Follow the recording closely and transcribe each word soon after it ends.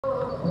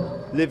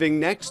Living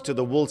next to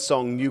the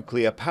Wolsong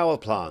nuclear power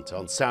plant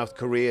on South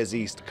Korea's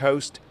east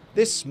coast,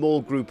 this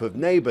small group of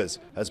neighbours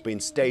has been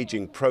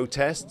staging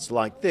protests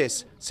like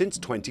this since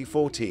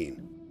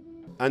 2014.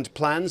 And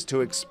plans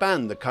to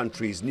expand the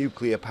country's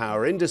nuclear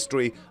power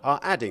industry are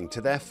adding to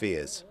their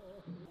fears.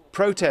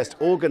 Protest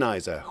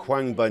organiser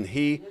Hwang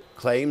Bun-hee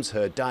claims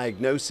her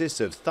diagnosis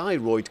of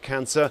thyroid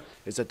cancer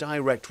is a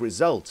direct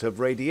result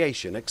of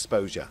radiation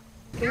exposure.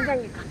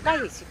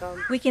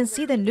 We can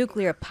see the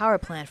nuclear power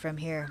plant from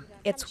here.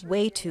 It's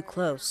way too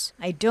close.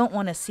 I don't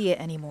want to see it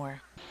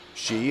anymore.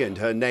 She and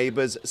her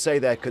neighbours say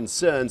their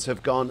concerns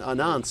have gone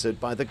unanswered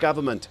by the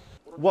government.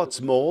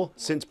 What's more,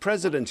 since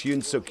President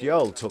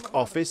Suk-yeol took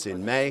office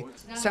in May,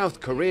 South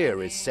Korea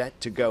is set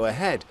to go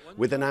ahead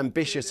with an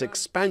ambitious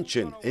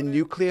expansion in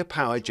nuclear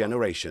power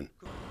generation.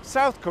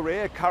 South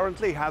Korea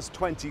currently has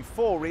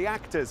 24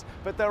 reactors,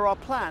 but there are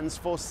plans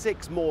for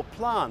 6 more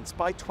plants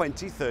by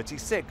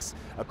 2036.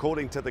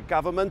 According to the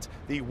government,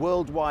 the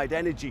worldwide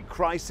energy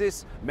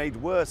crisis, made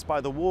worse by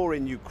the war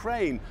in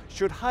Ukraine,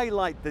 should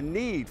highlight the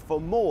need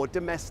for more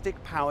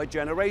domestic power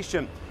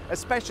generation,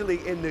 especially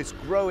in this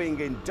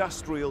growing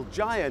industrial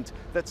giant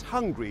that's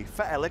hungry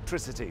for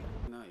electricity.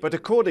 But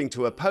according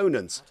to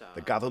opponents, the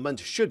government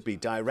should be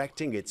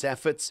directing its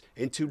efforts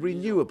into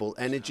renewable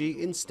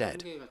energy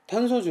instead.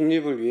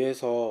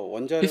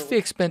 If we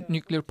expand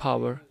nuclear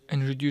power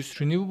and reduce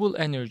renewable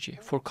energy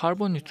for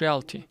carbon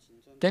neutrality,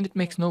 then it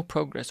makes no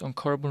progress on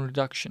carbon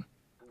reduction.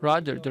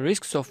 Rather, the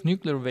risks of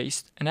nuclear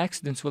waste and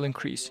accidents will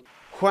increase.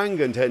 Hwang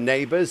and her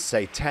neighbours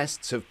say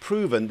tests have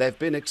proven they've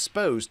been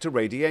exposed to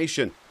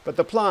radiation, but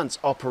the plant's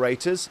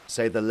operators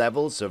say the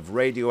levels of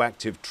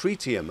radioactive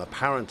tritium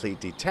apparently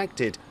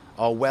detected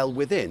are well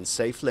within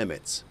safe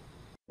limits.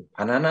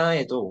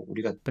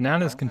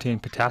 Bananas contain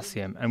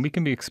potassium, and we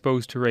can be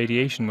exposed to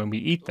radiation when we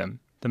eat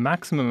them. The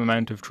maximum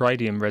amount of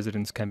tritium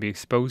residents can be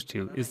exposed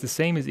to is the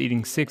same as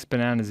eating 6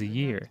 bananas a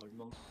year.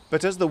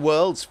 But as the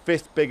world's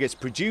 5th biggest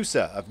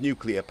producer of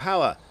nuclear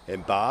power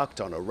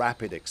embarked on a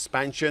rapid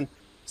expansion,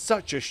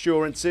 such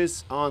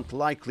assurances aren't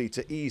likely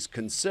to ease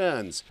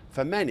concerns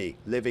for many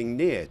living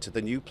near to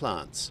the new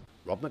plants.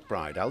 Rob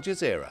McBride, Al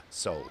Jazeera,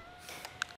 Seoul.